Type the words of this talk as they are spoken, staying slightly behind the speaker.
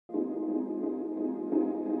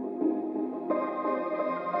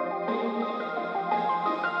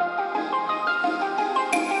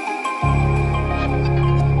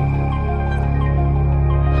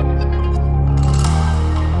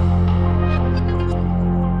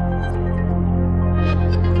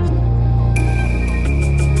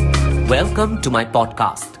Welcome to my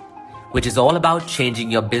podcast, which is all about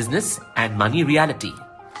changing your business and money reality.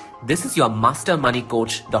 This is your master money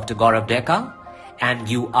coach, Dr. Gaurav Deka, and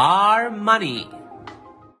you are money.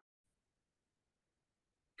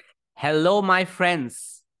 Hello, my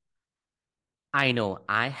friends. I know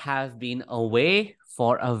I have been away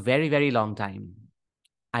for a very, very long time.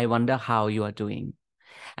 I wonder how you are doing.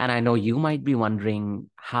 And I know you might be wondering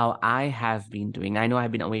how I have been doing. I know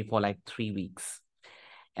I've been away for like 3 weeks.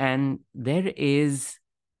 And there is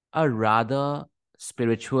a rather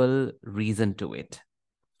spiritual reason to it.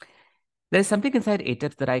 There's something inside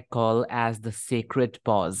ATIPS that I call as the sacred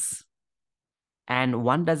pause. And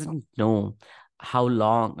one doesn't know how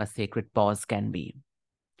long a sacred pause can be.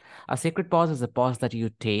 A sacred pause is a pause that you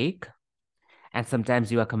take, and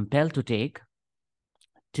sometimes you are compelled to take,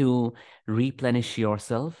 to replenish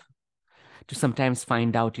yourself, to sometimes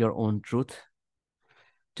find out your own truth,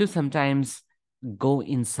 to sometimes go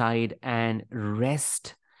inside and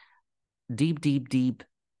rest deep, deep, deep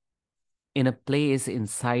in a place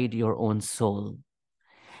inside your own soul.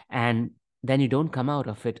 And then you don't come out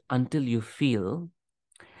of it until you feel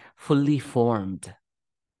fully formed,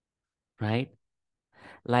 right?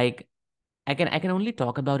 Like I can only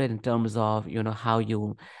talk about it in terms of, how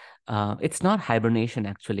you, it's not hibernation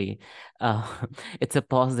actually. Uh, it's a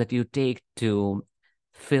pause that you take to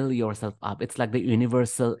fill yourself up. It's like the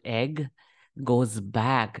universal egg goes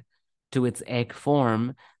back to its egg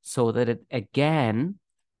form so that it again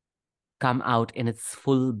come out in its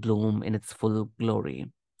full bloom, in its full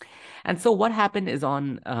glory. And so what happened is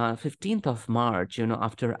on 15th of March,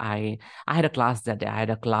 after I had a class that day, I had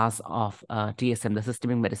a class of TSM, the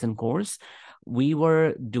Systemic Medicine course. We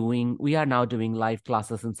are now doing live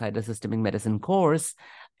classes inside the Systemic Medicine course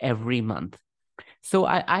every month. So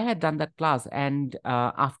I had done that class, and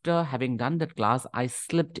after having done that class, I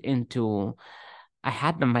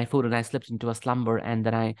had my food and I slipped into a slumber, and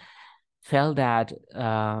then I felt that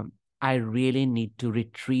I really need to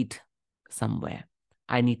retreat somewhere.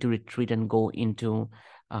 I need to retreat and go into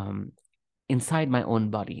inside my own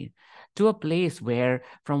body, to a place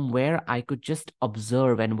from where I could just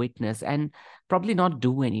observe and witness and probably not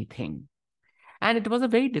do anything. And it was a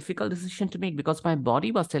very difficult decision to make because my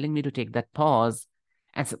body was telling me to take that pause.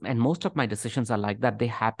 And most of my decisions are like that. They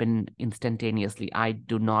happen instantaneously. I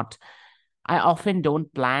often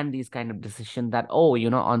don't plan these kind of decisions that,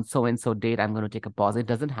 on so-and-so date, I'm going to take a pause. It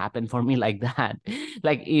doesn't happen for me like that.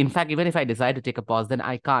 Like, in fact, even if I decide to take a pause, then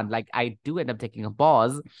I can't. Like, I do end up taking a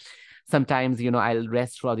pause. Sometimes, I'll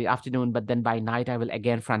rest throughout the afternoon, but then by night, I will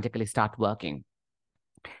again frantically start working.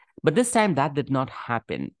 But this time that did not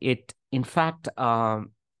happen. In fact, I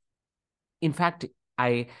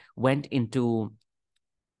went into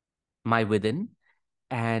my within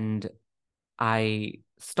and I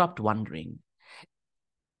stopped wondering.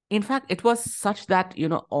 In fact, it was such that,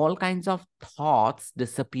 all kinds of thoughts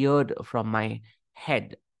disappeared from my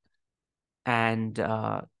head. And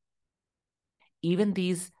even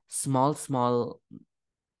these small, small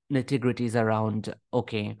nitty-gritties around,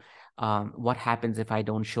 okay, what happens if I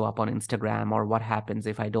don't show up on Instagram, or what happens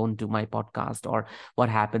if I don't do my podcast, or what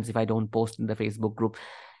happens if I don't post in the Facebook group,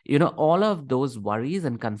 all of those worries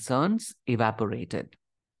and concerns evaporated.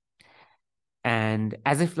 And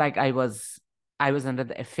as if like I was under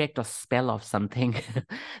the effect or spell of something.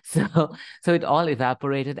 so it all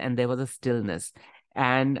evaporated and there was a stillness.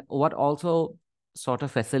 And what also sort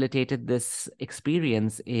of facilitated this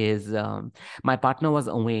experience is my partner was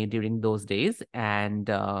away during those days, and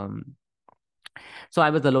so I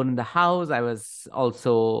was alone in the house. I was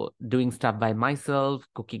also doing stuff by myself,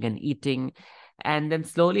 cooking and eating. And then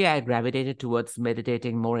slowly I gravitated towards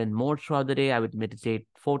meditating more and more throughout the day. I would meditate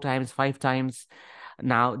 4 times, 5 times.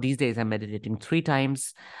 Now, these days, I'm meditating 3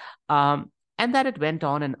 times. And that it went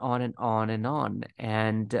on and on and on and on.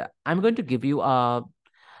 And I'm going to give you a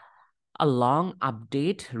long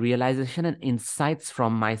update, realization, and insights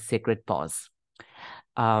from my sacred pause.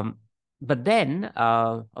 But then,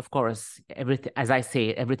 of course, everything, as I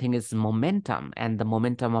say, everything is momentum. And the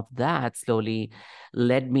momentum of that slowly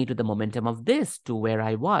led me to the momentum of this, to where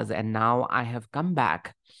I was. And now I have come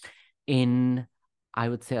back in, I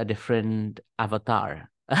would say, a different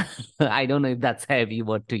avatar. I don't know if that's a heavy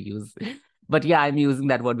word to use. But yeah, I'm using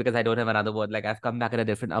that word because I don't have another word. Like, I've come back in a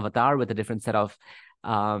different avatar with a different set of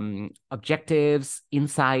objectives,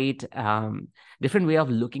 insight, different way of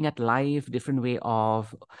looking at life, different way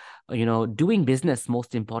of, doing business,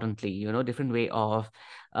 most importantly, different way of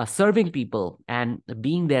serving people and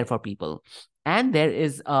being there for people. And there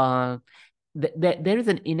is there is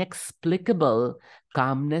an inexplicable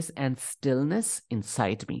calmness and stillness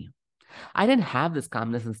inside me. I didn't have this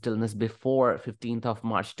calmness and stillness before 15th of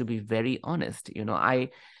March, to be very honest.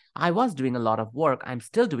 I was doing a lot of work. I'm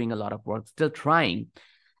still doing a lot of work, still trying.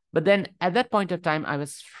 But then at that point of time, I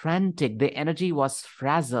was frantic. The energy was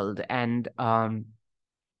frazzled, and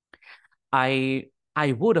I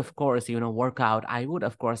I would, of course, work out. I would,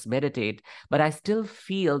 of course, meditate, but I still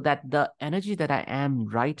feel that the energy that I am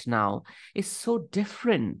right now is so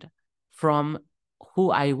different from who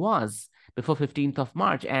I was before 15th of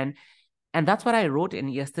March. And that's what I wrote in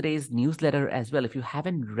yesterday's newsletter as well. If you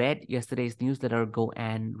haven't read yesterday's newsletter, go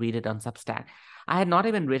and read it on Substack. I had not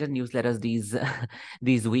even written newsletters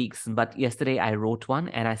these weeks, but yesterday I wrote one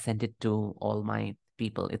and I sent it to all my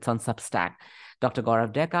people. It's on Substack,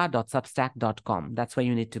 drgauravdeka.substack.com. That's where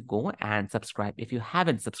you need to go and subscribe if you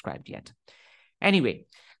haven't subscribed yet. Anyway,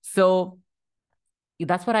 so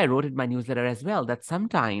that's what I wrote in my newsletter as well, that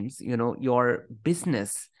sometimes, your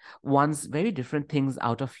business wants very different things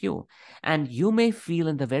out of you. And you may feel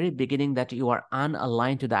in the very beginning that you are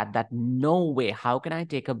unaligned to that no way, how can I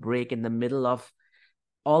take a break in the middle of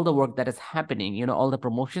all the work that is happening, all the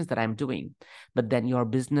promotions that I'm doing. But then your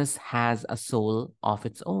business has a soul of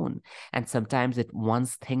its own. And sometimes it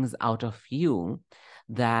wants things out of you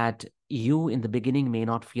that you in the beginning may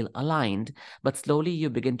not feel aligned, but slowly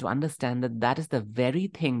you begin to understand that that is the very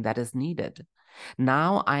thing that is needed.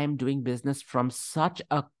 Now I am doing business from such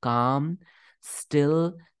a calm,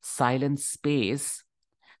 still, silent space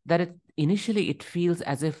that initially it feels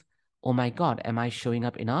as if, oh my God, am I showing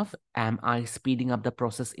up enough? Am I speeding up the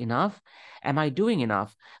process enough? Am I doing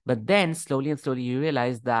enough? But then slowly and slowly you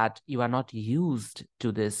realize that you are not used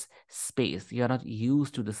to this space. You are not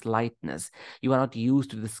used to this lightness. You are not used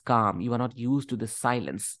to this calm. You are not used to this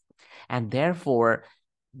silence. And therefore,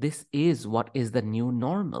 this is what is the new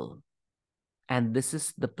normal. And this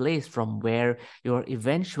is the place from where you're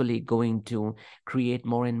eventually going to create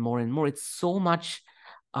more and more and more. It's so much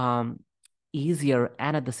easier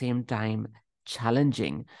and at the same time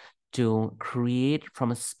challenging to create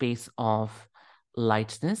from a space of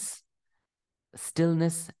lightness,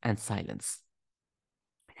 stillness, and silence.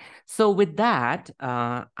 So with that,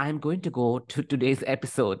 I'm going to go to today's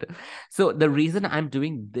episode. So the reason I'm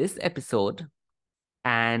doing this episode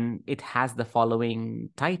and it has the following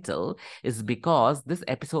title is because this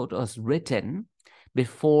episode was written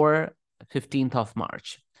before 15th of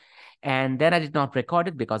March. And then I did not record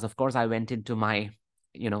it because, of course, I went into my,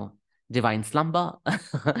 divine slumber.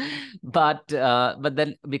 But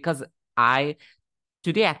then because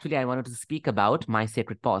today actually I wanted to speak about my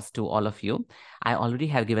sacred pause to all of you. I already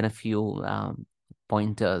have given a few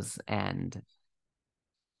pointers, and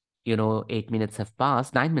 8 minutes have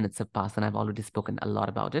passed, 9 minutes have passed, and I've already spoken a lot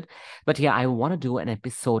about it. But yeah, I want to do an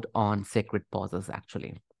episode on sacred pauses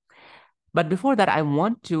actually. But before that, I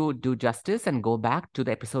want to do justice and go back to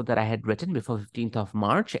the episode that I had written before 15th of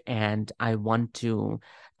March, and I want to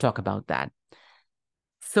talk about that.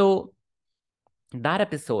 So that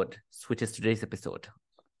episode, which is today's episode,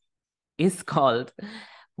 is called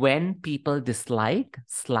When People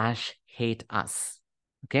Dislike/Hate Us.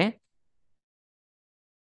 Okay?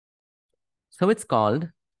 So it's called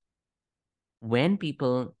When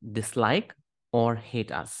People Dislike or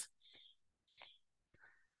Hate Us.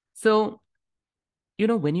 So,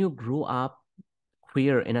 when you grew up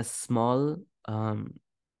queer in a small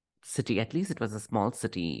city, at least it was a small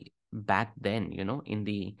city back then, in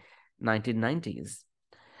the 1990s.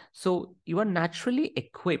 So you are naturally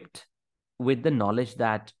equipped with the knowledge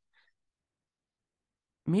that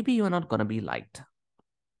maybe you are not going to be liked.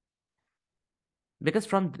 Because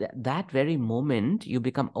from that very moment, you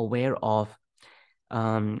become aware of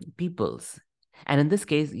people's, and in this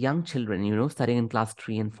case, young children, studying in class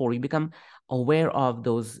 3 and 4, you become aware of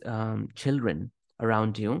those children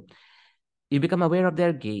around you. You become aware of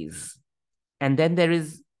their gaze. And then there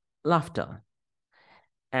is laughter.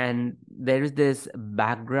 And there is this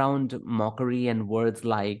background mockery and words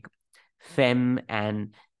like femme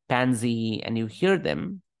and pansy, and you hear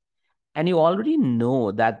them, and you already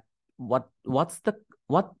know that what's the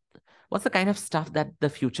kind of stuff that the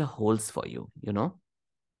future holds for you.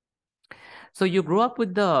 So you grow up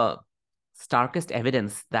with the starkest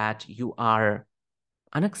evidence that you are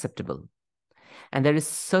unacceptable. And there is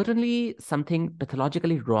certainly something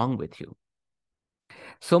pathologically wrong with you.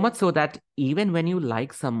 So much so that even when you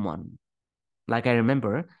like someone, like I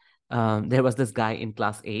remember, there was this guy in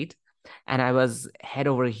class 8, and I was head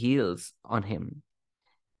over heels on him.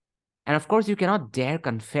 And of course, you cannot dare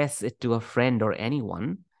confess it to a friend or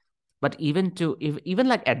anyone, but even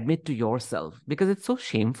like admit to yourself, because it's so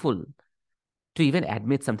shameful to even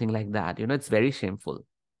admit something like that. It's very shameful.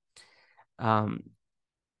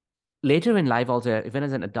 later in life, also, even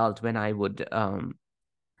as an adult, when I would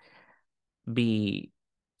be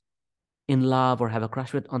in love or have a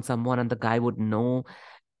crush with on someone and the guy would know,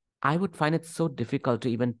 I would find it so difficult to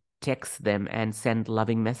even text them and send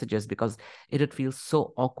loving messages because it would feel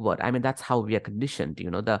so awkward. I mean, that's how we are conditioned,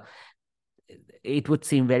 the it would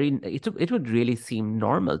seem it would really seem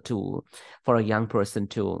normal to for a young person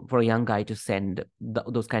to for a young guy to send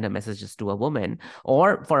those kind of messages to a woman,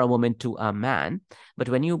 or for a woman to a man. But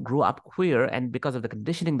when you grow up queer, and because of the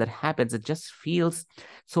conditioning that happens, it just feels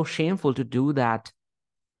so shameful to do that.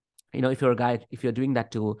 If you're a guy, if you're doing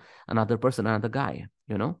that to another person, another guy.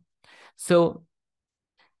 So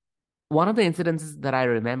one of the incidences that I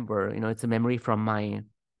remember, it's a memory from my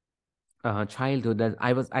childhood, that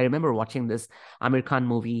I remember watching this Amir Khan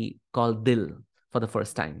movie called Dil for the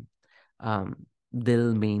first time.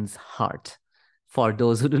 Dil means heart, for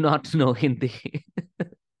those who do not know Hindi.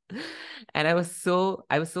 And I was so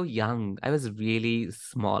young. I was really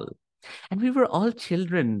small, and we were all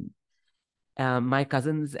children. My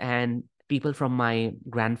cousins and people from my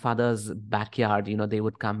grandfather's backyard, they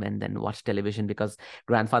would come and then watch television because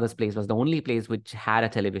grandfather's place was the only place which had a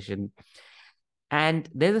television. And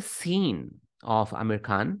there's a scene of Amir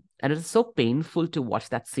Khan, and it is so painful to watch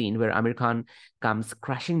that scene where Amir Khan comes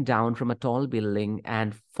crashing down from a tall building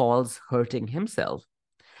and falls, hurting himself.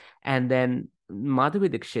 And then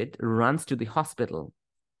Madhavi Dixit runs to the hospital,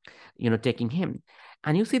 taking him.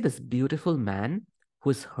 And you see this beautiful man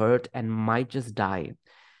who's hurt and might just die.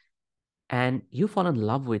 And you fall in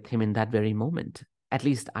love with him in that very moment. At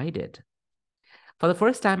least I did. For the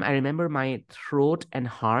first time, I remember my throat and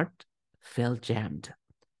heart felt jammed.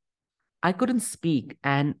 I couldn't speak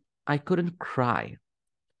and I couldn't cry.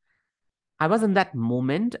 I was in that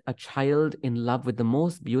moment a child in love with the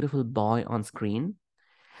most beautiful boy on screen,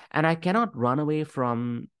 and I cannot run away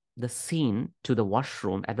from the scene to the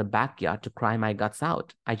washroom at the backyard to cry my guts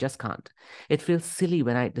out. I just can't. It feels silly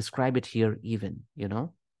when I describe it here, even.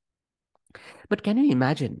 But can you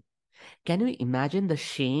imagine? Can you imagine the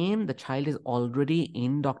shame the child is already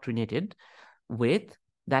indoctrinated with,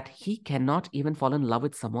 that he cannot even fall in love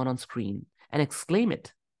with someone on screen and exclaim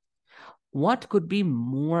it? What could be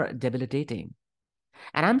more debilitating?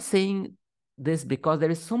 And I'm saying this because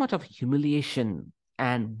there is so much of humiliation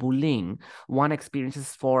and bullying one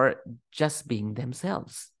experiences for just being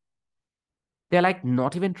themselves. They're like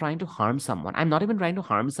not even trying to harm someone. I'm not even trying to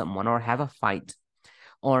harm someone or have a fight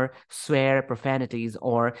or swear profanities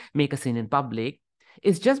or make a scene in public.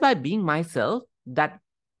 It's just by being myself that,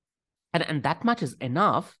 and that much is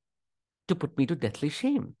enough to put me to deathly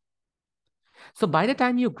shame. So by the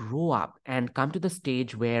time you grow up and come to the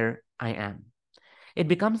stage where I am, it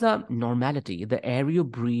becomes a normality. The air you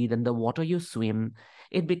breathe and the water you swim,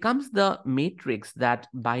 it becomes the matrix that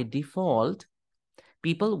by default,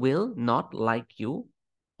 people will not like you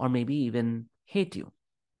or maybe even hate you.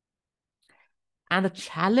 And the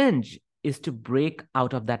challenge is to break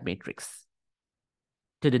out of that matrix,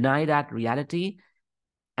 to deny that reality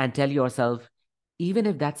and tell yourself, even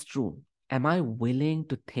if that's true, am I willing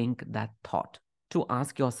to think that thought? To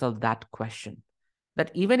ask yourself that question,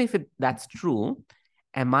 that even if that's true,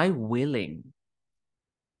 am I willing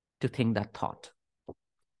to think that thought?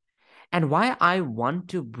 And why I want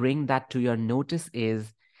to bring that to your notice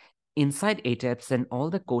is, inside ATEPS and all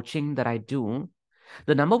the coaching that I do,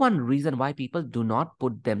 the number one reason why people do not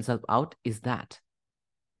put themselves out is that,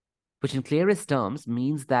 which in clearest terms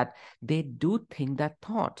means that they do think that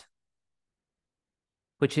thought,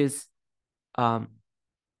 which is um,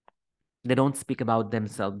 they don't speak about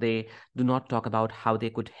themselves. They do not talk about how they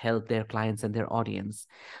could help their clients and their audience.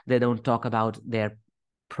 They don't talk about their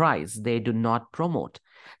price. They do not promote.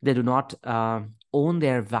 They do not own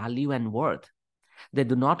their value and worth. They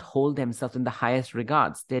do not hold themselves in the highest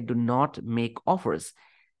regards. They do not make offers.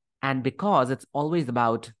 And because it's always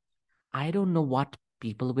about, I don't know what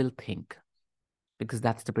people will think, because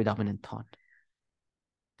that's the predominant thought.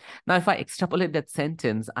 Now, if I extrapolate that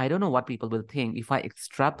sentence, I don't know what people will think. If I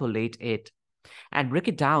extrapolate it and break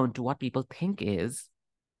it down to what people think is,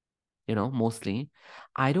 mostly,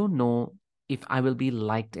 I don't know if I will be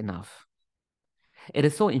liked enough. It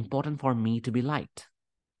is so important for me to be liked.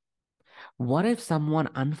 What if someone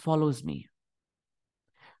unfollows me?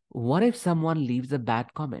 What if someone leaves a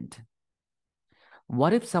bad comment?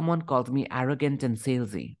 What if someone calls me arrogant and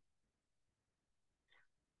salesy?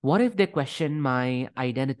 What if they question my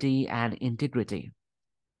identity and integrity?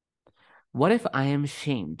 What if I am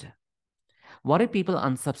shamed? What if people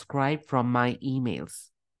unsubscribe from my emails?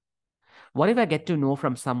 What if I get to know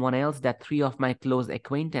from someone else that 3 of my close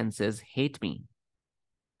acquaintances hate me?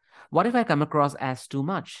 What if I come across as too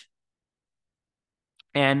much?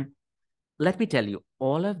 And let me tell you,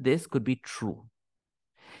 all of this could be true.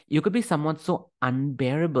 You could be someone so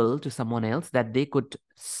unbearable to someone else that they could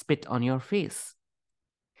spit on your face.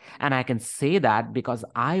 And I can say that because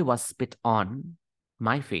I was spit on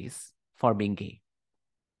my face for being gay.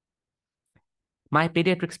 My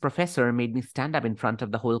pediatrics professor made me stand up in front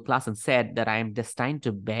of the whole class and said that I am destined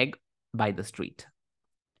to beg by the street.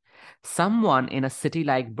 Someone in a city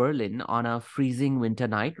like Berlin on a freezing winter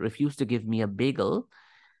night refused to give me a bagel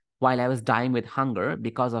while I was dying with hunger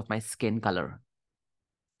because of my skin color.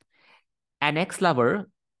 An ex-lover,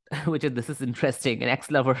 this is interesting, an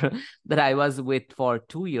ex-lover that I was with for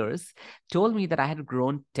 2 years told me that I had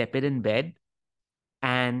grown tepid in bed,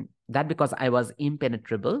 and that because I was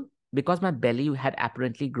impenetrable, because my belly had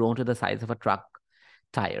apparently grown to the size of a truck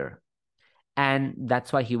tire. And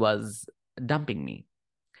that's why he was dumping me.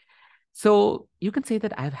 So you can say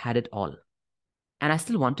that I've had it all. And I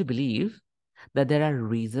still want to believe that there are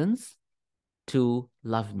reasons to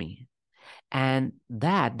love me, and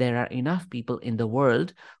that there are enough people in the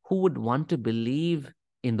world who would want to believe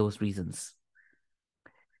in those reasons.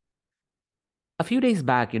 A few days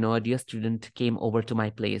back, a dear student came over to my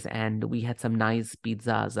place and we had some nice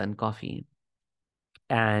pizzas and coffee.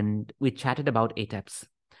 And we chatted about ATEPs.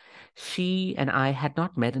 She and I had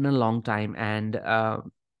not met in a long time. And,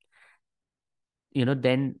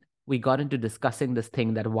 then we got into discussing this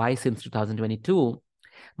thing that why since 2022,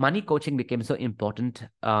 money coaching became so important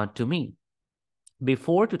to me.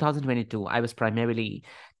 Before 2022, I was primarily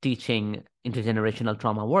teaching intergenerational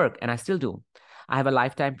trauma work, and I still do. I have a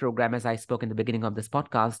lifetime program, as I spoke in the beginning of this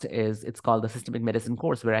podcast, it's called the Systemic Medicine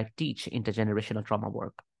course, where I teach intergenerational trauma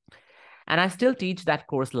work. And I still teach that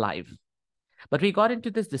course live. But we got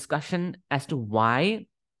into this discussion as to why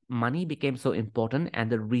money became so important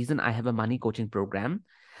and the reason I have a money coaching program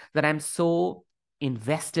that I'm so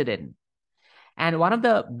invested in. And one of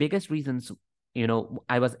the biggest reasons, one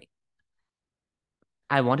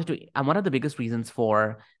of the biggest reasons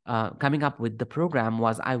for coming up with the program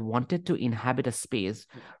was I wanted to inhabit a space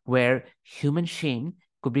where human shame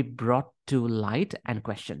could be brought to light and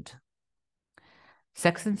questioned.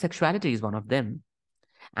 Sex and sexuality is one of them,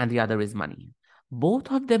 and the other is money.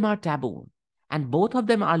 Both of them are taboo, and both of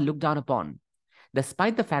them are looked down upon,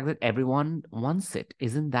 despite the fact that everyone wants it.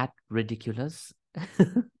 Isn't that ridiculous?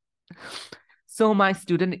 So my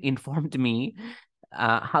student informed me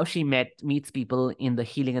how she meets people in the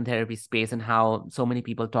healing and therapy space, and how so many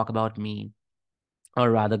people talk about me, or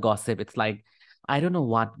rather gossip. It's like, I don't know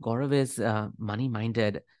what Gaurav is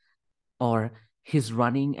money-minded, or he's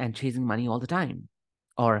running and chasing money all the time,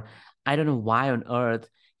 or I don't know why on earth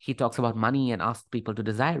he talks about money and asks people to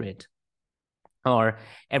desire it, or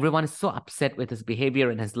everyone is so upset with his behavior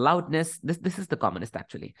and his loudness. This is the commonest,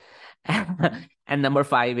 actually. And number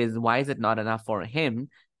 5 is, why is it not enough for him?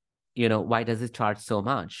 Why does he charge so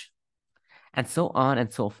much? And so on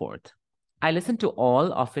and so forth. I listened to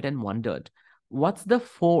all of it and wondered, what's the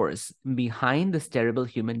force behind this terrible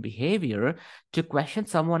human behavior to question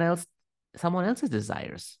someone else's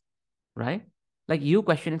desires, right? Like you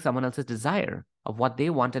questioning someone else's desire of what they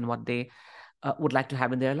want and what they would like to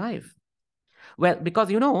have in their life. Well, because,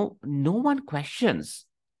 no one questions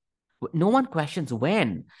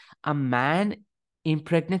when a man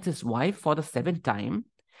impregnates his wife for the 7th time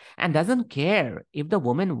and doesn't care if the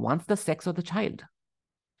woman wants the sex of the child.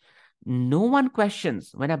 No one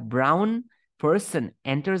questions when a brown person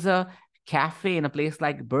enters a cafe in a place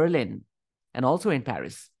like Berlin and also in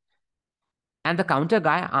Paris, and the counter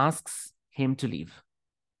guy asks him to leave.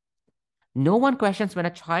 No one questions when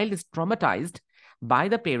a child is traumatized by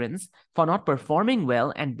the parents for not performing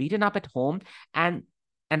well and beaten up at home, and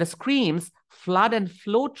the screams flood and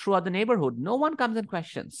flow throughout the neighborhood. No one comes and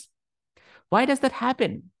questions. Why does that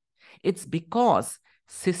happen? It's because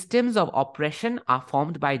systems of oppression are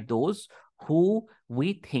formed by those who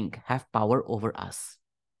we think have power over us.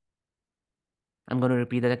 I'm going to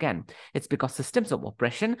repeat that again. It's because systems of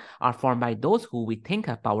oppression are formed by those who we think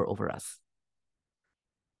have power over us.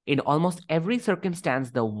 In almost every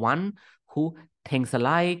circumstance, the one who thinks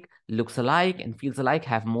alike, looks alike, and feels alike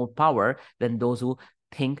have more power than those who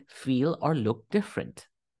think, feel, or look different.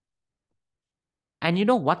 And you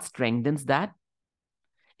know what strengthens that?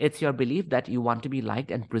 It's your belief that you want to be liked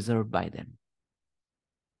and preserved by them.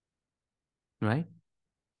 Right?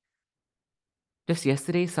 Just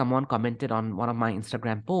yesterday, someone commented on one of my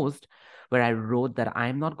Instagram posts where I wrote that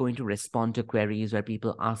I'm not going to respond to queries where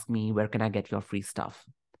people ask me, where can I get your free stuff?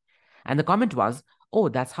 And the comment was, oh,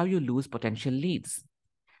 that's how you lose potential leads.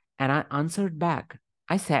 And I answered back.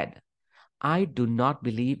 I said, I do not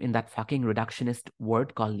believe in that fucking reductionist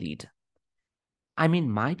word called lead. I mean,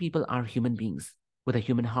 my people are human beings with a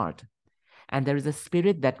human heart. and there is a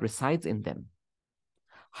spirit that resides in them.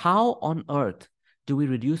 How on earth do we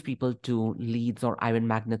reduce people to leads or iron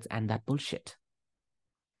magnets and that bullshit?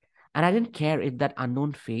 And I didn't care if that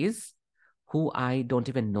unknown face, who I don't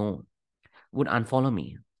even know, would unfollow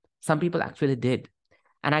me. Some people actually did.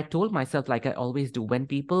 And I told myself, like I always do, when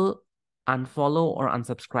people unfollow or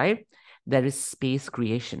unsubscribe, there is space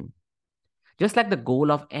creation. Just like the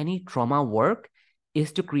goal of any trauma work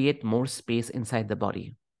is to create more space inside the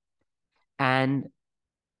body. And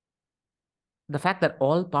the fact that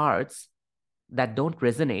all parts that don't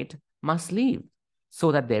resonate must leave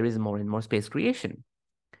so that there is more and more space creation.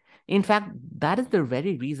 In fact, that is the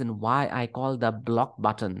very reason why I call the block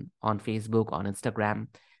button on Facebook, on Instagram,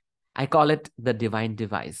 I call it the divine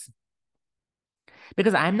device.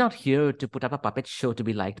 Because I'm not here to put up a puppet show to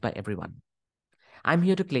be liked by everyone. I'm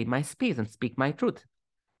here to claim my space and speak my truth.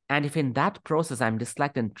 And if in that process I'm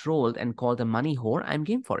disliked and trolled and called a money whore, I'm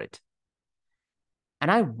game for it. And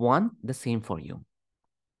I want the same for you.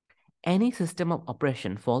 Any system of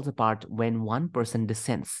oppression falls apart when one person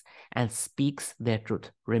dissents and speaks their truth.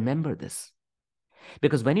 Remember this.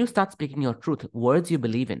 Because when you start speaking your truth, words you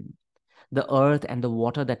believe in, the earth and the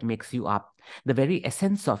water that makes you up, the very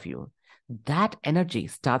essence of you, that energy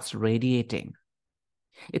starts radiating.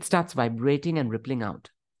 It starts vibrating and rippling out.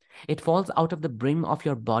 It falls out of the brim of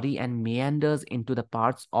your body and meanders into the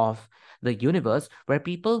parts of the universe where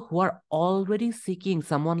people who are already seeking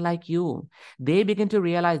someone like you, they begin to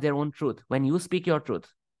realize their own truth when you speak your truth.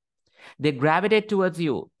 They gravitate towards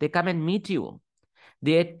you. They come and meet you.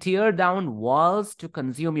 They tear down walls to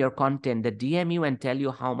consume your content. They DM you and tell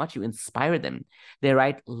you how much you inspire them. They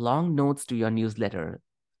write long notes to your newsletter,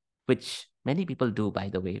 which many people do, by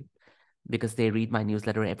the way, because they read my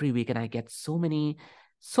newsletter every week and I get so many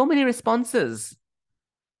responses.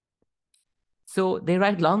 So they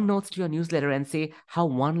write long notes to your newsletter and say how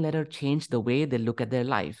one letter changed the way they look at their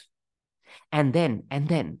life. And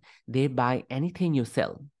then they buy anything you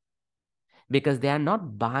sell, because they are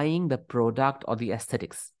not buying the product or the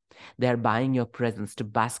aesthetics. They are buying your presence to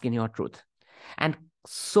bask in your truth. And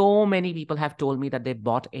so many people have told me that they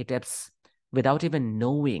bought ATEPs without even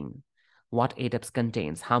knowing what ATEPs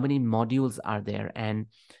contains, how many modules are there, and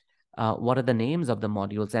what are the names of the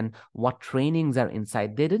modules and what trainings are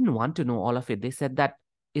inside. They didn't want to know all of it. They said that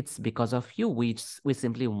it's because of you. We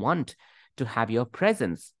simply want to have your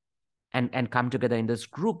presence and come together in this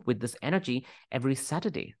group with this energy every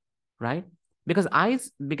Saturday, right? Because I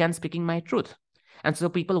began speaking my truth. And so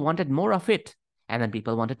people wanted more of it. And then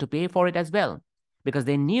people wanted to pay for it as well, because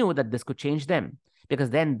they knew that this could change them,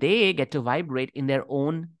 because then they get to vibrate in their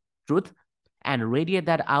own truth and radiate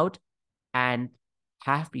that out and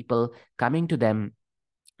have people coming to them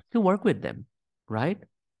to work with them, right?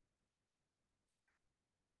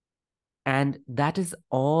 And that is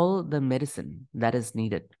all the medicine that is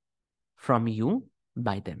needed from you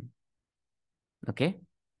by them. Okay?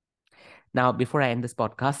 Now, before I end this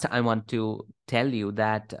podcast, I want to tell you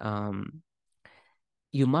that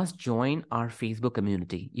you must join our Facebook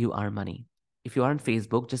community, You Are Money. If you are on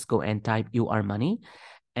Facebook, just go and type You Are Money,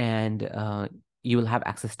 and you will have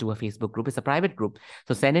access to a Facebook group. It's a private group.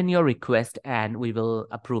 So send in your request and we will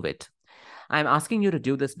approve it. I'm asking you to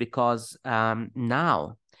do this because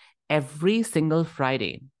now, every single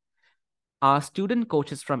Friday, our student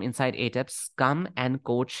coaches from inside ATEPs come and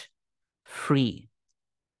coach free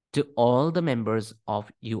to all the members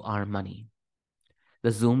of You Are Money.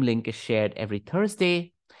 The Zoom link is shared every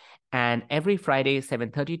Thursday, and every Friday,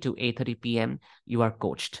 7:30 to 8:30 p.m., you are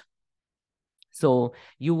coached. So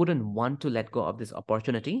you wouldn't want to let go of this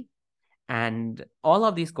opportunity. And all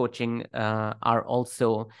of these coaching are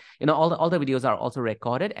also, all the videos are also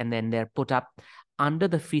recorded, and then they're put up under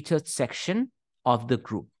the featured section of the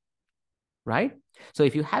group, right? So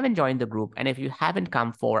if you haven't joined the group, and if you haven't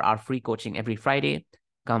come for our free coaching every Friday,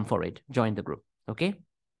 come for it. Join the group, okay?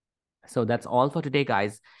 So that's all for today,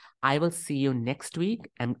 guys. I will see you next week,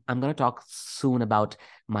 and I'm going to talk soon about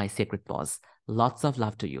my sacred pause. Lots of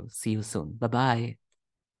love to you. See you soon. Bye-bye.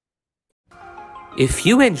 If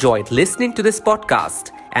you enjoyed listening to this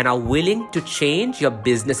podcast and are willing to change your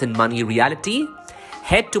business and money reality,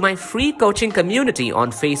 head to my free coaching community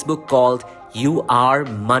on Facebook called You Are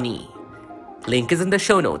Money. Link is in the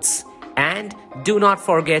show notes. And do not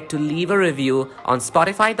forget to leave a review on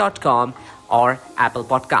Spotify.com or Apple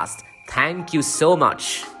Podcast. Thank you so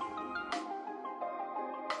much.